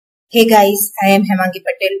Hey guys, I am Hemangi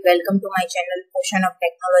Patel. Welcome to my channel Ocean of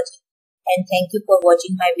Technology and thank you for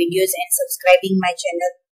watching my videos and subscribing my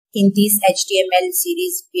channel. In this HTML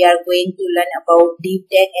series, we are going to learn about div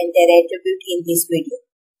tag and their attribute in this video.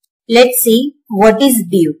 Let's see what is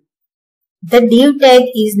div. The div tag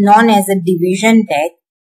is known as a division tag.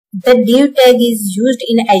 The div tag is used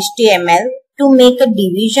in HTML to make a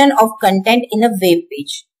division of content in a web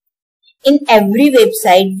page. In every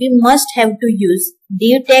website, we must have to use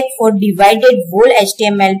div tag for divided whole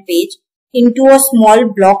HTML page into a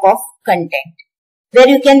small block of content, where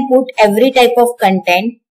you can put every type of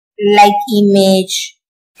content like image,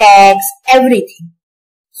 tags, everything.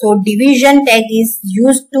 So division tag is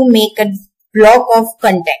used to make a block of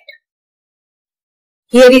content.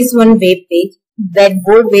 Here is one web page. That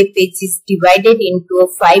whole web page is divided into a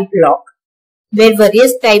 5 block where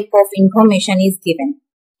various type of information is given.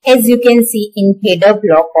 As you can see in header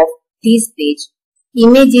block of this page,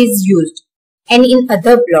 image is used and in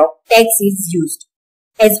other block text is used,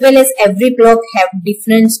 as well as every block have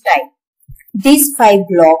different style. These 5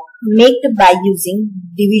 block made by using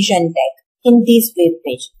division tag in this web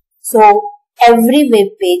page. So every web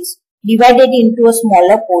page divided into a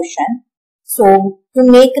smaller portion. So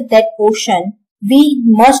to make that portion, we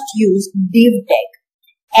must use div tag,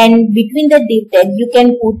 and between the div tag you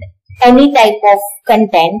can put any type of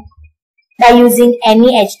content by using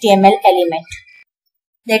any HTML element.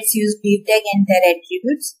 Let's use div tag and their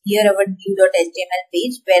attributes. Here our div.html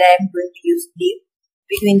page where I am going to use div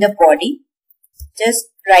between the body. Just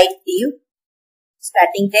write div,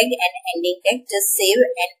 starting tag and ending tag. Just save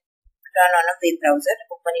and run on a web browser,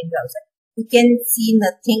 open in browser. You can see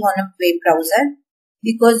nothing on a web browser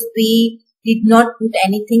because we did not put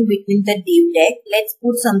anything between the div tag. Let's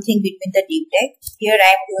put something between the div tag. Here I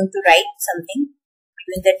am going to write something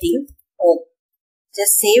between the div home.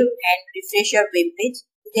 Just save and refresh your web page.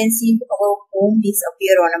 You can see our home is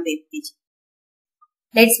appear on a web page.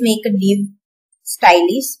 Let's make a div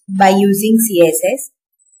stylish by using CSS.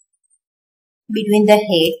 Between the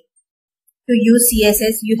head, to use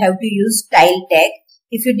CSS you have to use style tag.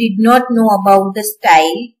 If you did not know about the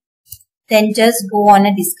style, then just go on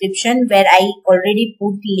a description where I already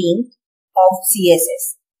put link of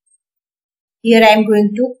CSS. Here I am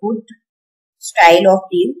going to put style of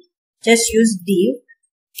div. Just use div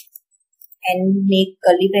and make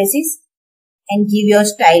curly braces and give your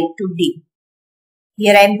style to div.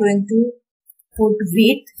 Here I am going to put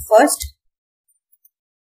width first,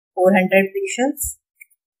 400 pixels,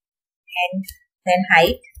 and then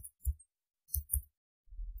height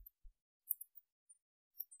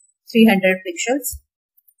 300 pixels.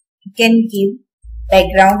 You can give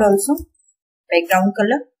background also, background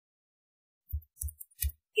color.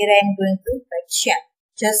 Here I am going to write sham.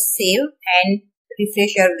 Just save and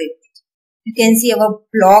refresh your web page. You can see our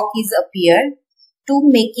block is appeared. To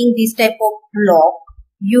making this type of block,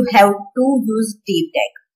 you have to use div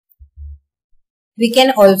tag. We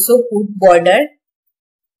can also put border.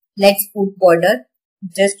 Let's put border.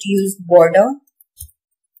 Just use border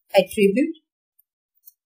attribute,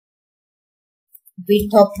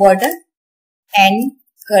 width of border and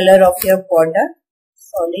color of your border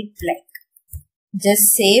solid black.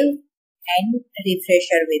 Just save and refresh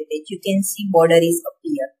your web page. You can see border is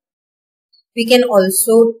appear. We can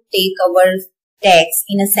also take our text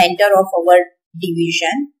in a center of our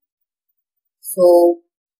division. So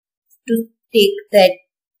to take that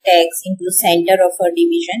text into the center of our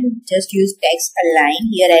division, just use text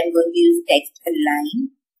align. Here I am going to use text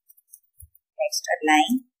align,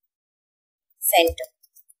 center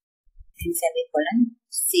and semicolon.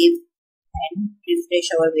 Save and refresh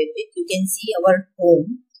our web page. You can see our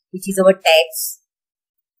home, which is our text,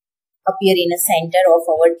 appear in a center of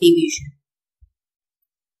our division.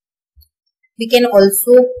 We can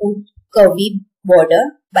also put curvy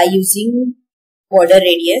border by using border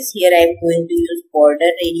radius. Here I am going to use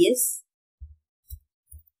border radius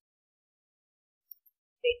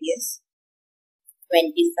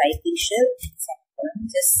 25 pixels and semicolon.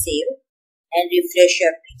 Just save and refresh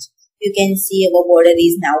your page. You can see our border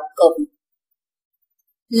is now curvy.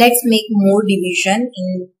 Let's make more division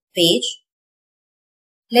in page.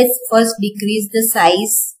 Let's first decrease the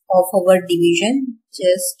size of our division.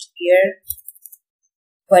 Just here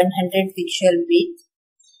 100 pixel width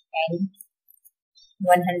and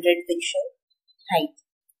 100 pixel height.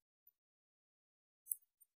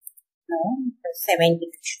 Now 70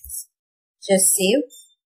 pixels. Just save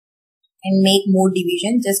and make more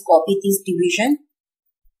division. Just copy this division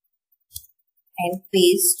and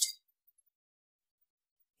paste.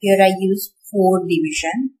 Here I use 4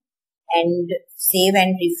 division and save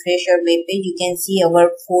and refresh your web page. You can see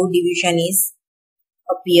our 4 division is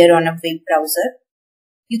appear on a web browser.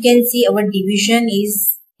 You can see our division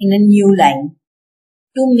is in a new line.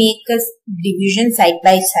 To make a division side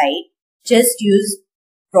by side, just use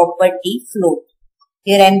property float.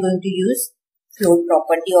 Here I am going to use float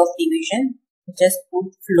property of division. Just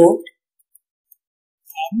put float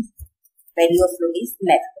and value of float is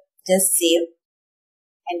left. Just save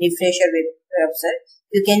and refresh your web browser.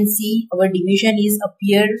 You can see our division is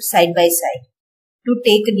appear side by side. To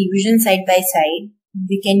take a division side by side,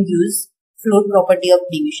 we can use float property of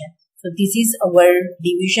division. So this is our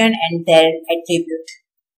division and their attribute.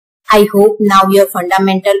 I hope now your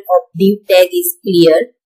fundamental of div tag is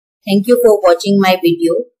clear. Thank you for watching my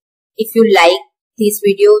video. If you like this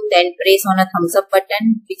video, then press on a thumbs up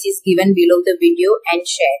button which is given below the video and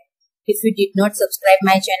share. If you did not subscribe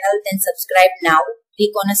my channel, then subscribe now.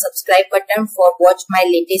 Click on a subscribe button for watch my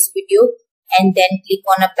latest video and then click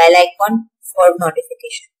on a bell icon for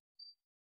notification.